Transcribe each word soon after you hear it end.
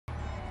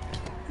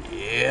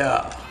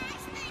Yeah.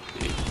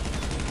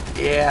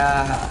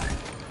 Yeah.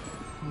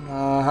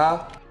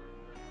 Uh-huh.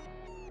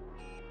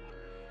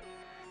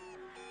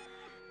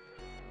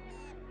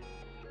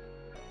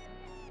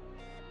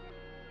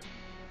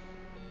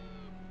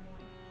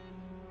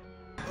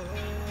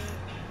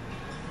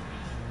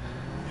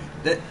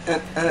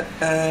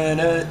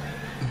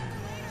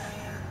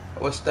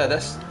 What's that?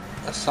 That's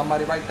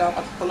somebody right there. I'm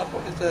about to pull up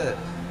on his head.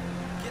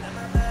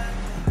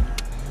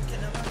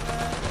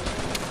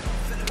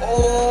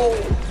 Oh!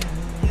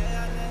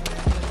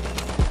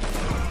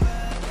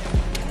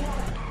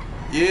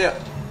 Yeah.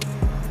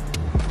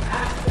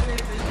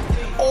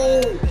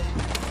 Oh!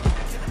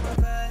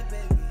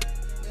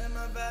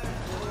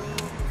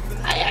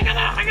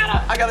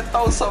 I gotta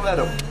throw some at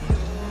him.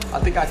 I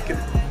think I can.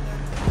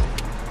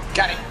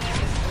 Got it.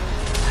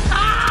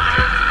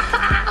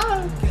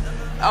 Ah!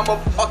 I'm a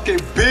fucking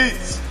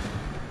beast.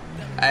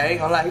 I ain't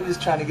gonna lie, he was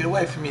trying to get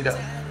away from me though.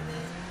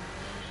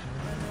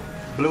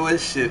 Blew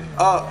his shit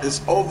up.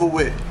 It's over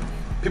with.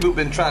 People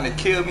been trying to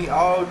kill me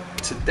all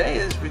today.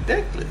 It's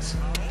ridiculous.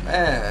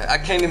 Man, I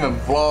can't even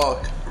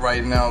vlog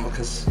right now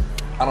because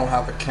I don't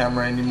have a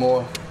camera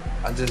anymore.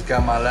 I just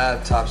got my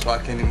laptop, so I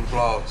can't even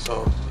vlog.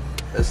 So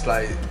it's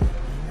like,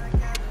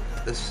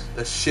 it's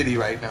shitty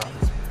right now.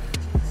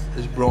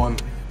 It's brewing.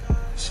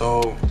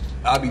 So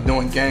I'll be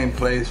doing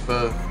gameplays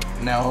for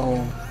now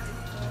on.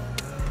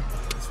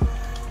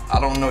 I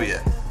don't know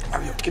yet.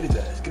 Hurry up, get his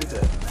ass, get his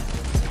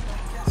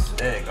ass.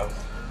 There you go.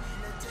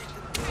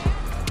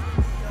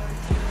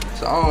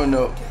 So I don't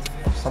know.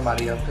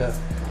 Somebody up there.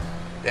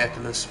 They at the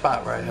little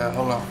spot right here.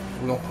 Hold on.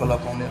 We're gonna pull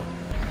up on them.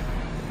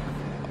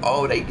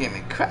 Oh, they getting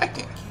it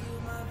cracking.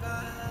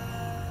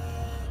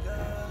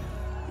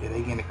 Yeah,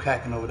 they getting it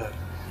cracking over there.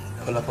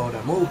 Pull up over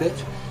there. Move,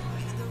 bitch.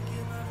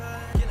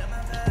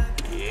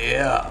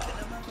 Yeah.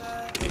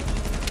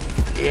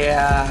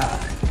 Yeah.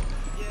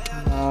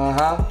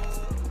 Uh-huh.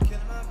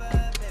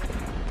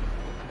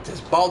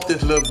 Just bought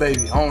this little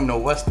baby. I don't know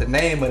what's the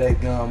name of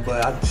that gun,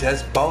 but I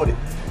just bought it.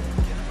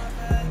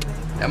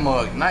 That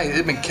mug nice.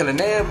 It's been killing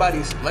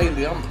everybody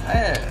lately.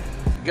 Man.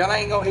 Girl, I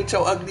ain't gonna hit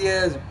your ugly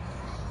ass.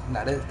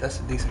 Nah, that's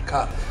a decent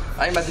cop.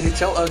 I ain't about to hit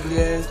your ugly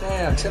ass.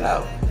 Damn, chill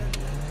out.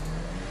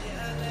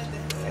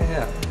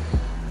 Damn.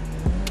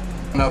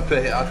 Up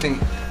here, I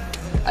think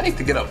I need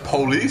to get a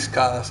police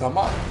car or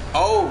something.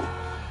 Oh,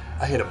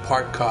 I hit a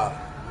parked car.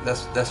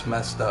 That's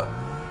messed up.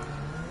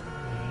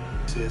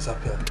 See, it's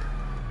up here.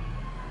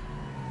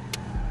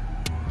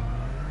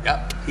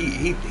 Yep,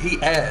 he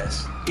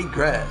ass. He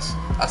grass.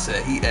 I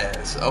said he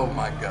ass. Oh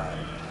my god.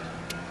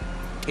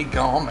 He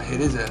gone. I'm gonna hit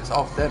his ass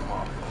off that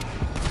motherfucker.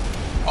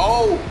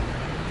 Oh!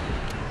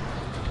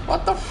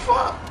 What the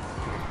fuck?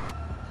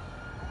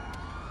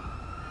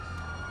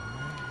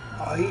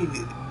 Oh,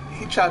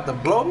 he tried to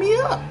blow me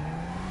up.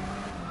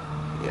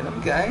 Yeah, them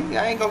guys.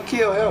 I ain't gonna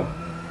kill him.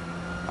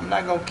 I'm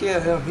not gonna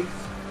kill him. He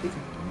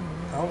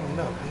I don't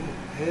know.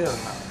 Hell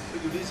no.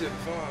 Look at these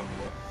farm,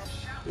 boy.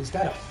 Is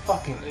that a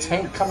fucking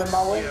tank coming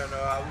my way? Yeah,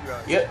 no, we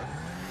got Yep.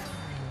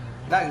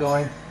 Not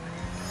going.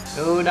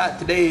 No, not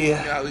today.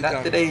 Yeah,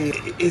 not today.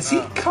 Is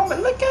he coming?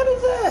 Look at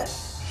his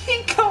ass.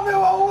 He coming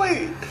my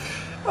way.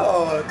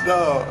 Oh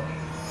no.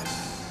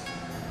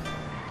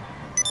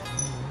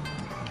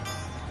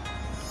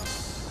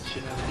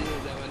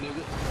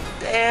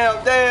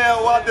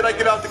 Damn. Why did I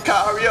get out the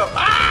car? Hurry up.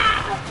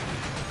 Ah!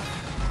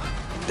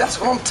 That's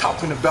what I'm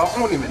talking about. I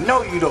don't even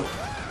know you though.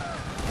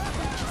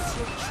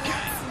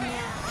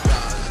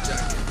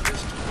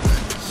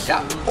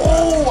 Yeah.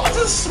 Oh, I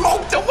just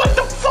smoked him. What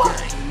the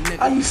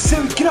fuck? Are you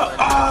serious? Get up.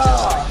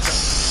 Ah,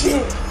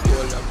 shit.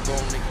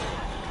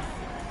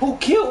 Who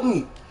killed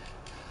me?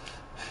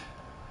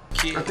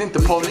 I think the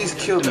police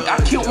killed me. I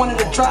killed one of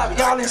the drive.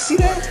 Y'all didn't see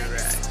that?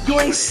 You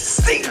ain't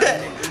see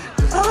that.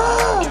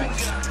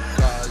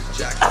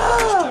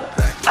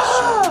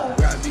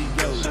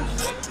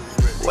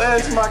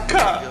 Where's my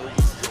car?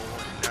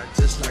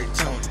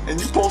 And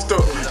you supposed to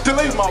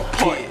delay my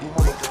point.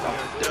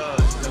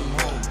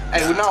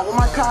 Hey, well, now where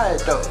my car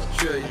at though? I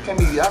can't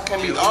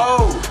be.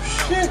 Oh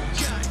shit!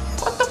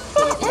 What the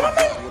fuck? What am I?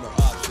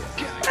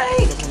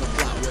 Hey!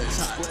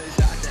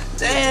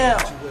 Damn!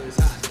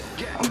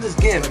 I'm just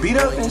getting beat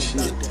up and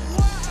shit.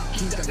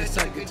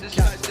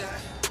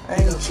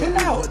 Hey, chill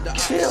out.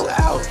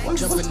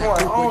 What's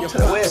going on?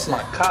 Where's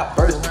my car?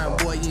 First of all.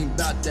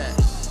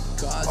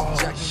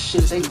 Oh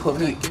shit! They put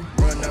me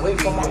away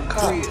from my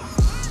car.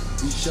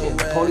 Shit,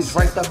 the police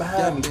right there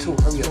behind me too.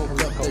 Hurry up,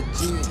 go.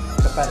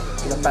 Get up out of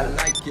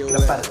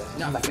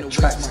there. I'm like a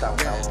track star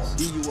when I was.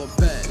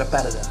 Get up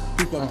out of there.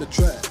 Keep up the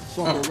track,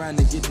 fuck around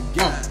and get the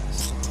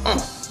gas.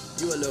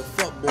 You a little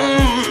fuckboy,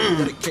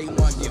 but a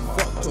K1 get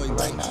fucked toy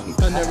bank.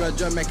 Under a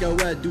drum, make your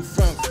ass do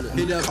front flip.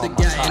 Hit up the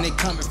guy and they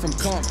coming from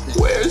Compton.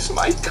 Where's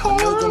my car?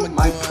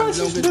 My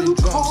precious little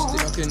car.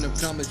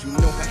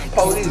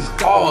 Police.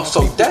 Oh,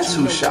 so that's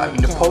who shot me.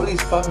 The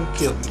police fucking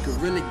killed me.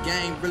 Gorilla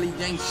gang really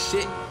ain't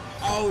shit.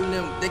 All of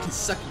them, they can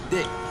suck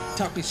your dick.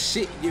 Talking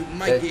shit, you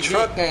might That get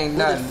truck hit. ain't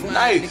Bullet nothing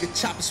flying, nice.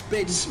 Nigga chopper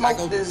spitting. Smoke I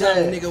go this down,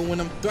 ass. nigga, when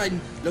I'm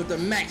threatened. Load the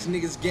max,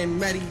 niggas getting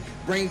ready.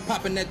 Brain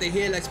popping at the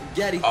head like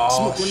spaghetti. Oh,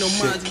 Smoke with no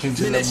shit, minds,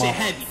 Kendrick man, that shit Lamar.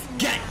 heavy.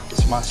 Gang.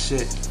 It's my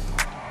shit.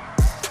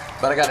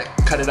 But I gotta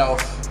cut it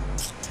off.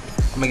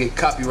 I'm gonna get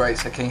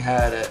copyrights. I can't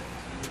have that.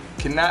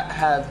 Cannot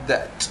have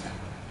that.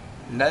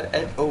 Not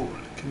at all.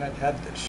 Cannot have that shit.